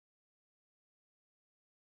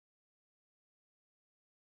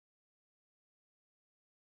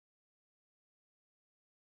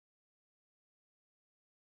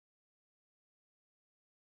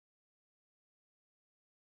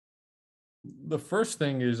The first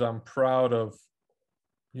thing is I'm proud of,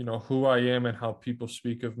 who I am and how people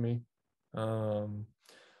speak of me. Um,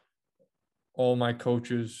 all my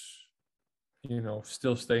coaches,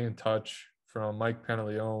 still stay in touch from Mike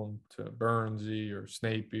Pantaleone to Burnsy or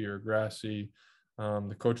Snapey or Grassy,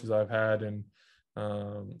 the coaches I've had in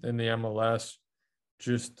the MLS.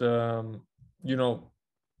 Just you know,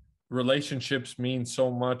 relationships mean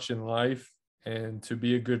so much in life, and to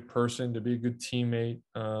be a good person, to be a good teammate.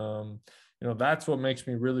 That's what makes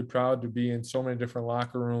me really proud to be in so many different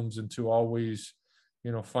locker rooms and to always,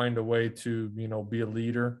 find a way to, be a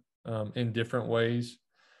leader in different ways.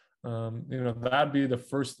 That'd be the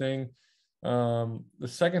first thing. The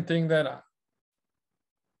second thing that,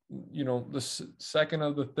 second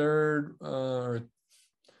of the third,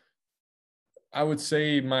 I would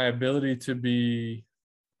say my ability to be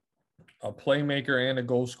a playmaker and a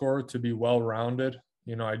goal scorer, to be well rounded.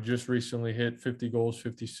 I just recently hit 50 goals,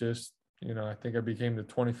 50 assists. I think I became the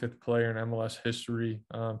 25th player in MLS history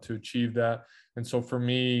to achieve that. And so for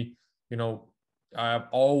me, I've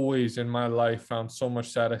always in my life found so much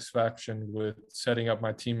satisfaction with setting up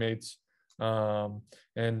my teammates. And,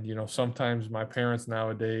 sometimes my parents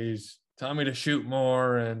nowadays tell me to shoot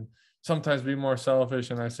more and sometimes be more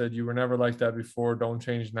selfish. And I said, you were never like that before. Don't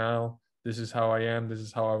change now. This is how I am. This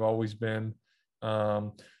is how I've always been.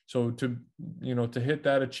 So to hit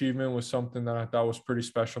that achievement was something that I thought was pretty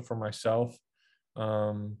special for myself.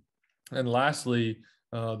 Um, and lastly,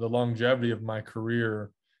 the longevity of my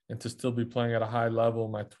career and to still be playing at a high level,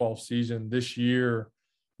 my 12th season this year.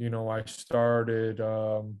 I started,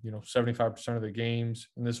 75% of the games,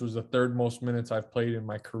 and this was the third most minutes I've played in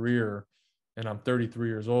my career, and I'm 33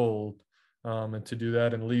 years old. And to do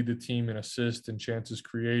that and lead the team in assists and chances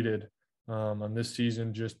created on this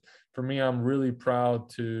season, just for me, I'm really proud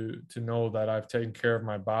to know that I've taken care of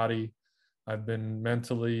my body. I've been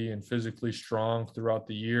mentally and physically strong throughout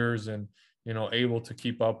the years, and able to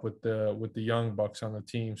keep up with the young bucks on the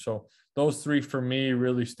team. So those three for me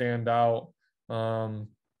really stand out.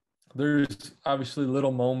 There's obviously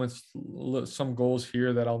little moments, some goals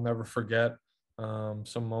here that I'll never forget.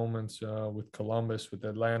 Some moments with Columbus, with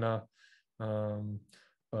Atlanta, um,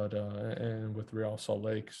 but and with Real Salt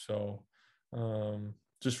Lake. So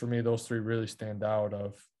just for me, those three really stand out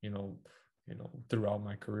of throughout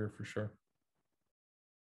my career for sure.